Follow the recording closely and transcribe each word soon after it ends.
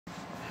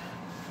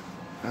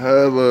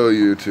Hello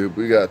YouTube,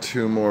 we got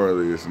two more of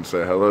these and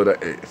say hello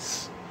to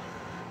Ace.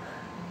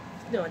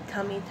 Doing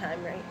tummy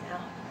time right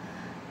now.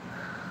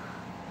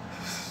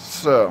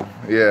 So,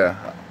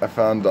 yeah, I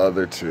found the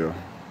other two.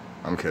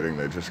 I'm kidding,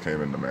 they just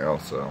came in the mail,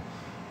 so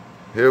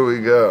here we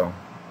go.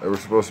 They were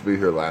supposed to be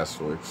here last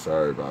week,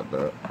 sorry about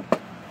that.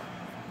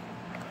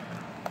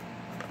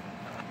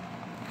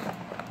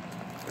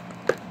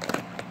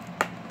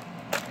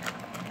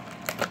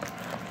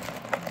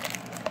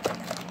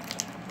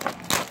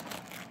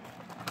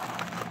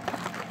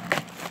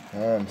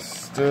 I'm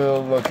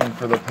still looking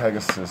for the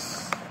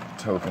Pegasus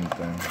token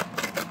thing.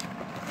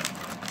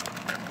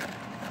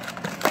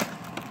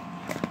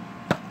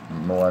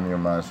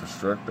 Millennium Eyes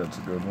Restrict, that's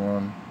a good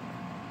one.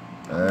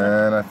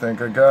 And I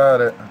think I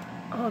got it.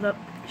 Hold up.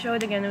 Show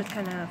it again. It was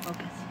kind of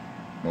focus.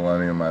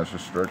 Millennium Eyes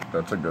Restrict,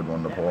 that's a good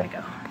one to pull. There we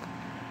go.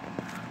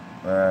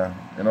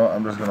 You know what,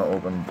 I'm just going to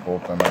open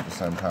both of them at the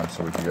same time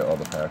so we can get all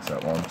the packs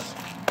at once.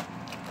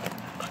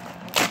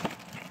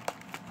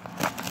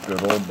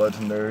 Good old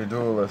legendary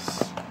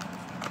duelists.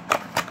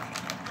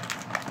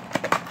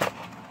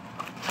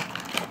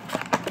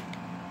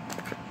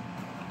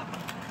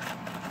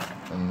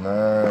 And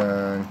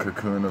then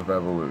Cocoon of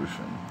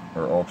Evolution,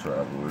 or Ultra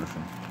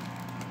Evolution.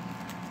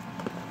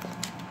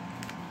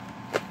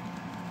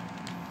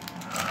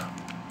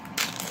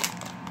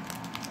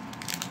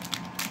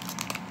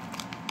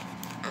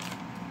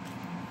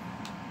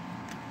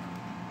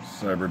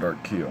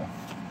 Cyberdark Keel,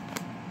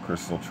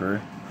 Crystal Tree,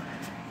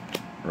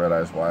 Red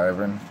Eyes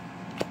Wyvern,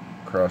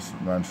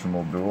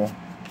 Cross-Dimensional Duel,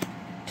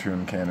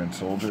 Toon Cannon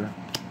Soldier,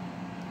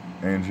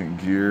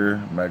 Ancient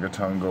Gear,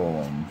 Megaton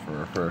Golem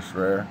for a first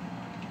rare,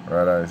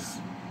 Red Eyes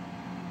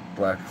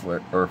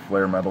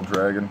Flare Metal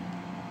Dragon,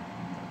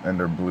 and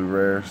their blue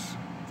rares,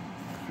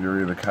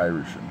 Fury the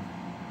Kairushin,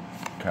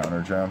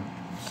 Counter Gem,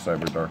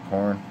 Cyberdark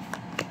Horn,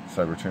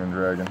 Cybertoon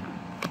Dragon,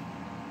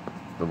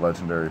 the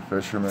Legendary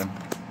Fisherman,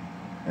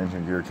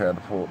 Ancient Gear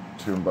Catapult,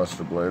 Toon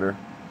Buster Blader,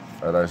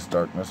 Red Eyes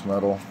Darkness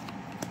Metal,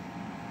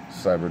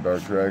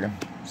 Cyberdark Dragon,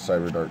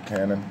 Cyberdark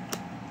Cannon,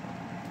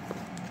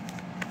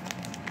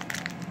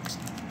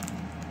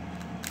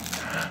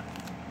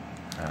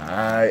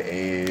 Hi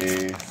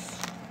Ace,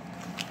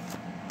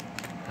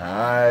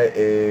 Hi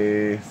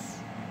Ace,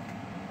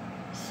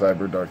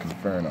 Cyberdark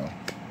Inferno,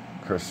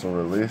 Crystal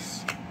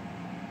Release,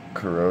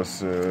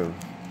 Corrosive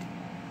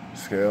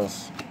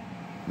Scales,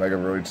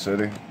 Megaroid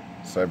City,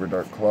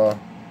 Cyberdark Claw,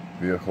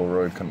 Vehicle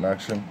Roid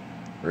Connection,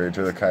 Rage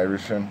of the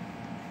Kairushin,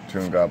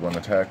 Toon Goblin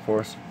Attack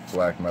Force,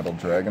 Black Metal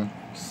Dragon,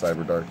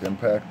 Cyberdark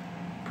Impact,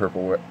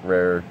 Purple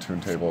Rare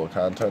Toon Table of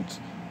Contents,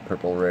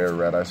 Purple Rare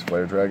Red Eyes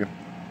Flare Dragon,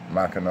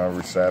 Machina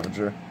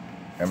Resavager,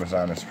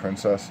 Amazoness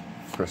Princess,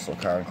 Crystal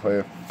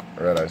Conclave,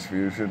 Red Eyes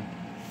Fusion,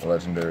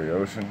 Legendary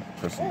Ocean,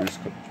 Crystal Beast,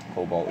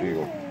 Cobalt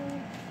Eagle.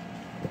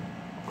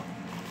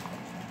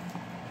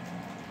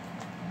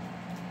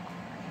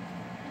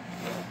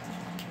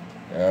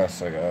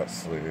 Yes, I got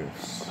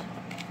sleeves.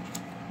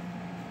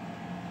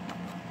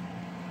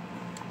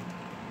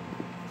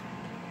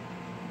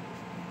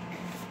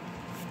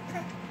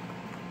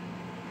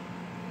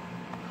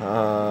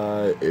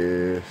 Hi,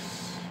 Ace.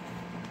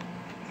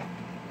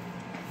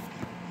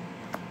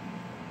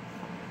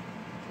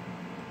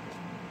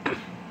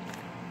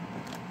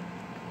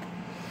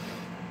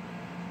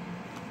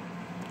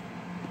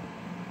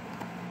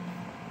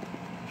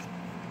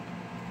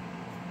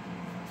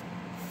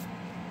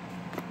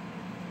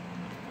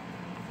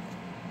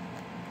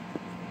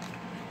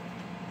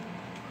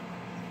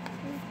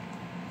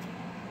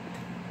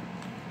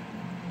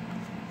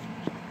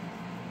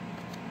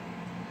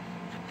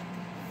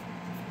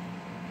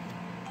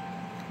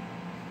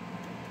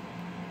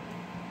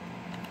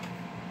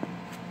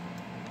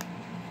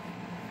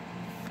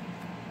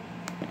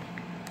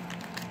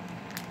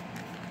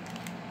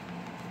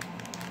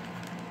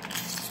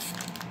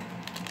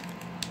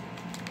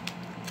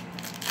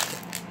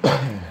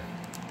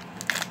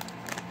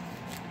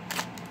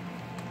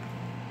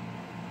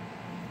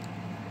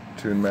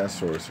 Toon Mass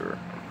Sorcerer,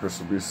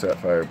 Crystal Beast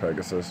Sapphire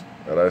Pegasus,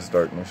 Red Eyes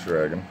Darkness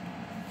Dragon,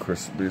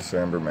 Crystal Beast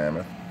Amber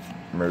Mammoth,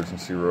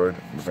 Emergency Roid,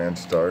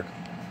 Advanced Dark,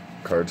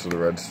 Cards of the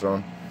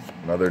Redstone,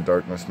 another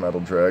Darkness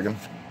Metal Dragon,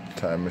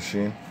 Time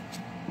Machine,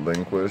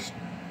 Linquished,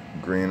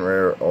 Green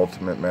Rare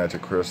Ultimate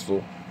Magic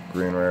Crystal,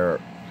 Green Rare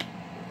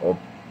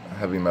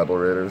Heavy Metal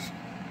Raiders,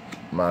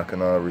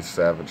 Machina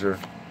Resavager,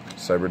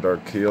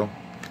 Cyberdark Keel,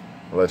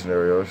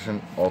 Legendary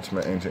Ocean,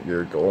 Ultimate Ancient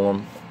Gear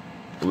Golem,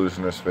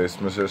 Illusionist Space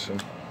Magician,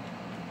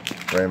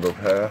 Rainbow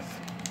Path,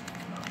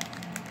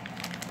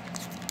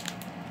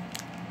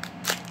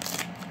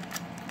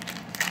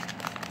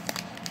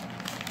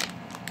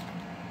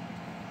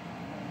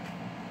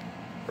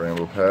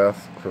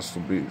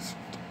 Crystal Beast,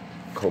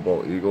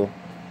 Cobalt Eagle,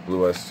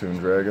 Blue Eyes Toon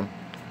Dragon,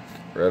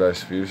 Red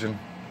Eyes Fusion,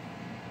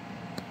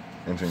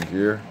 Ancient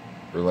Gear,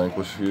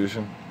 Relinquish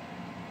Fusion,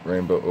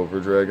 Rainbow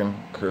Overdragon,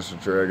 Cursed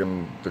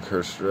Dragon, the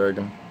Cursed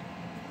Dragon,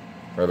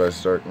 Red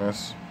Eyes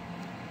Darkness,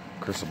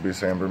 Crystal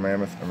Beast Amber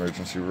Mammoth,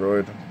 Emergency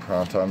Roid,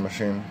 Proton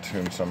Machine,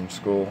 Toon Summon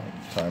Skull,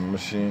 Time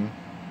Machine,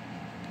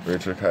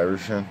 Rage of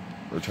Kairushin,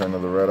 Return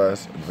of the Red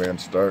Eyes,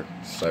 Advanced Dark,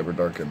 Cyber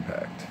Dark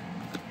Impact.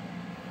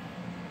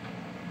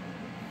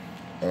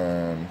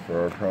 And for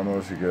our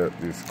promos, you get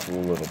these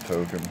cool little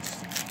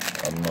tokens.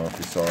 I don't know if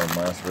you saw in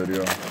last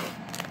video.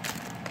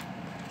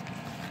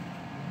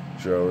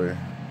 Joey,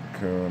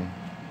 Coon.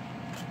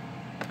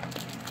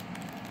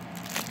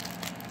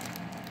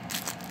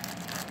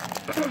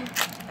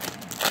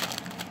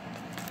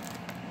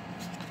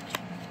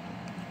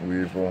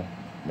 Weevil,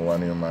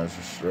 Millennium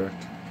Miser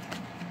Strict.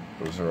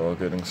 Those are all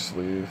getting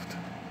sleeved.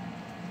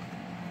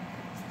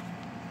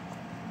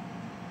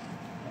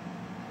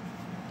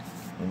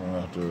 You don't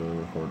have to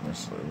record my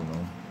sleeve, you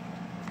know.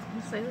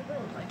 Say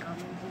that, like,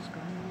 comment,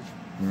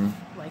 subscribe.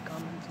 Like,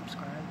 comment,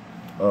 subscribe.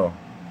 Oh.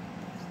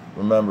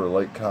 Remember,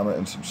 like, comment,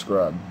 and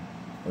subscribe.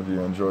 If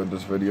you enjoyed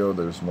this video,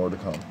 there's more to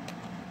come.